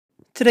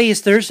Today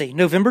is Thursday,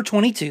 November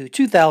 22,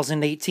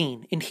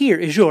 2018, and here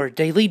is your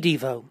Daily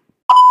Devo.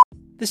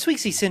 This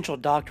week's essential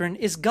doctrine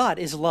is God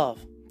is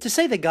love. To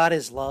say that God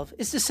is love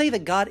is to say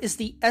that God is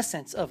the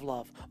essence of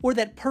love, or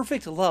that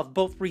perfect love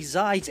both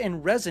resides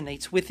and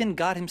resonates within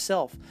God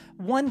Himself,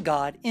 one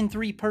God in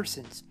three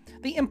persons.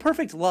 The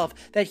imperfect love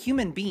that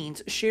human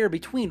beings share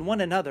between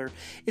one another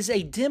is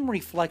a dim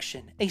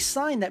reflection, a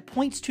sign that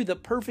points to the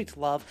perfect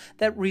love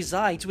that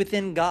resides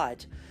within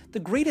God. The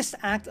greatest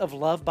act of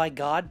love by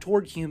God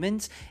toward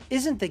humans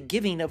isn't the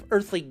giving of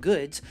earthly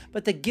goods,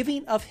 but the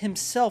giving of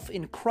Himself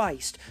in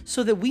Christ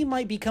so that we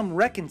might become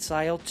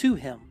reconciled to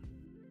Him.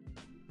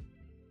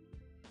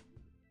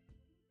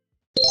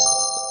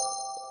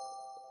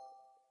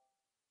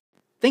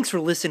 Thanks for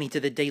listening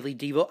to the Daily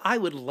Devo. I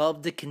would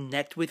love to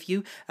connect with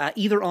you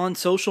either on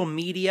social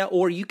media,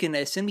 or you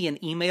can send me an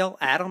email,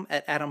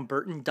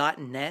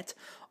 adam@adamburton.net.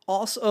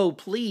 Also,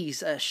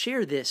 please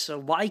share this,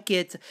 like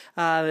it,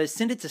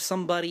 send it to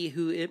somebody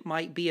who it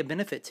might be a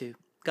benefit to.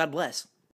 God bless.